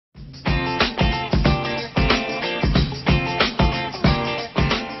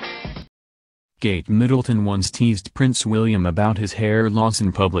Kate Middleton once teased Prince William about his hair loss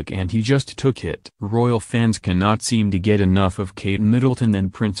in public and he just took it. Royal fans cannot seem to get enough of Kate Middleton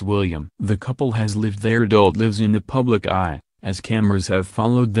and Prince William. The couple has lived their adult lives in the public eye, as cameras have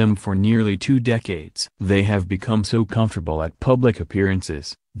followed them for nearly 2 decades. They have become so comfortable at public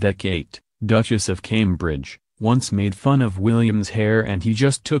appearances, that Kate, Duchess of Cambridge, once made fun of William's hair and he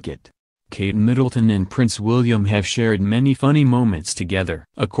just took it. Kate Middleton and Prince William have shared many funny moments together.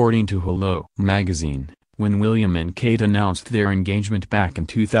 According to Hello magazine, when William and Kate announced their engagement back in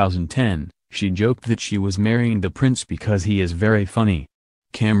 2010, she joked that she was marrying the prince because he is very funny.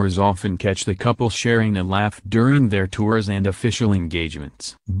 Cameras often catch the couple sharing a laugh during their tours and official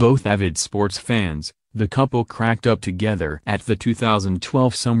engagements. Both avid sports fans, the couple cracked up together at the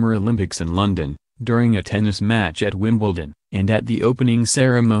 2012 Summer Olympics in London, during a tennis match at Wimbledon, and at the opening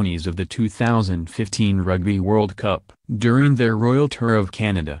ceremonies of the 2015 Rugby World Cup. During their royal tour of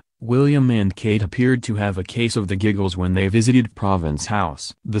Canada, William and Kate appeared to have a case of the giggles when they visited Province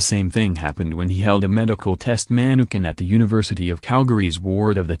House. The same thing happened when he held a medical test mannequin at the University of Calgary's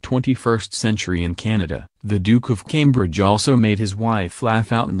Ward of the 21st Century in Canada. The Duke of Cambridge also made his wife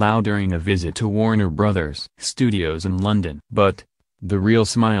laugh out loud during a visit to Warner Brothers Studios in London. But the real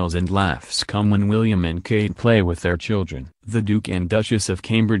smiles and laughs come when William and Kate play with their children. The Duke and Duchess of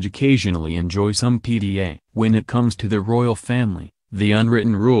Cambridge occasionally enjoy some PDA. When it comes to the royal family, the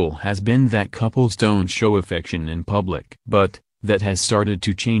unwritten rule has been that couples don't show affection in public. But that has started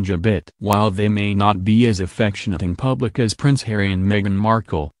to change a bit. While they may not be as affectionate in public as Prince Harry and Meghan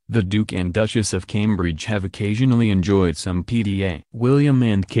Markle, the Duke and Duchess of Cambridge have occasionally enjoyed some PDA. William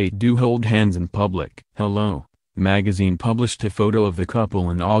and Kate do hold hands in public. Hello magazine published a photo of the couple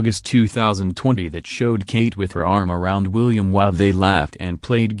in August 2020 that showed Kate with her arm around William while they laughed and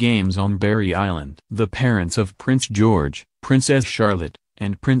played games on Barry Island. The parents of Prince George, Princess Charlotte,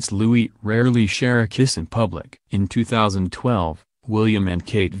 and Prince Louis rarely share a kiss in public. In 2012, William and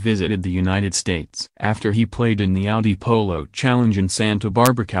Kate visited the United States. After he played in the Audi Polo Challenge in Santa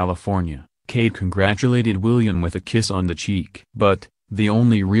Barbara, California, Kate congratulated William with a kiss on the cheek. But the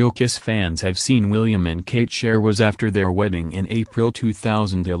only real kiss fans have seen William and Kate share was after their wedding in April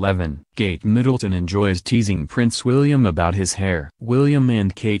 2011. Kate Middleton enjoys teasing Prince William about his hair. William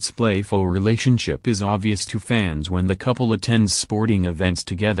and Kate's playful relationship is obvious to fans when the couple attends sporting events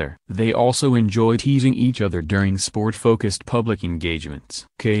together. They also enjoy teasing each other during sport-focused public engagements.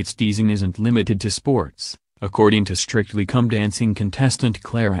 Kate's teasing isn't limited to sports. According to Strictly Come Dancing contestant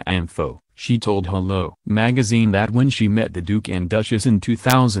Clara Amfo, she told Hello magazine that when she met the Duke and Duchess in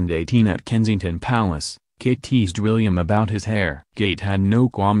 2018 at Kensington Palace, Kate teased William about his hair. Kate had no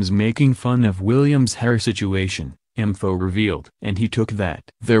qualms making fun of William's hair situation, Amfo revealed. And he took that.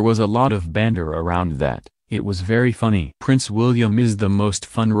 There was a lot of banter around that. It was very funny. Prince William is the most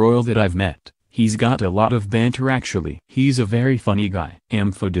fun royal that I've met. He's got a lot of banter actually. He's a very funny guy.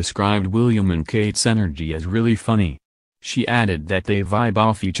 Amfo described William and Kate's energy as really funny. She added that they vibe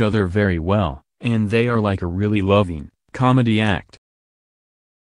off each other very well, and they are like a really loving comedy act.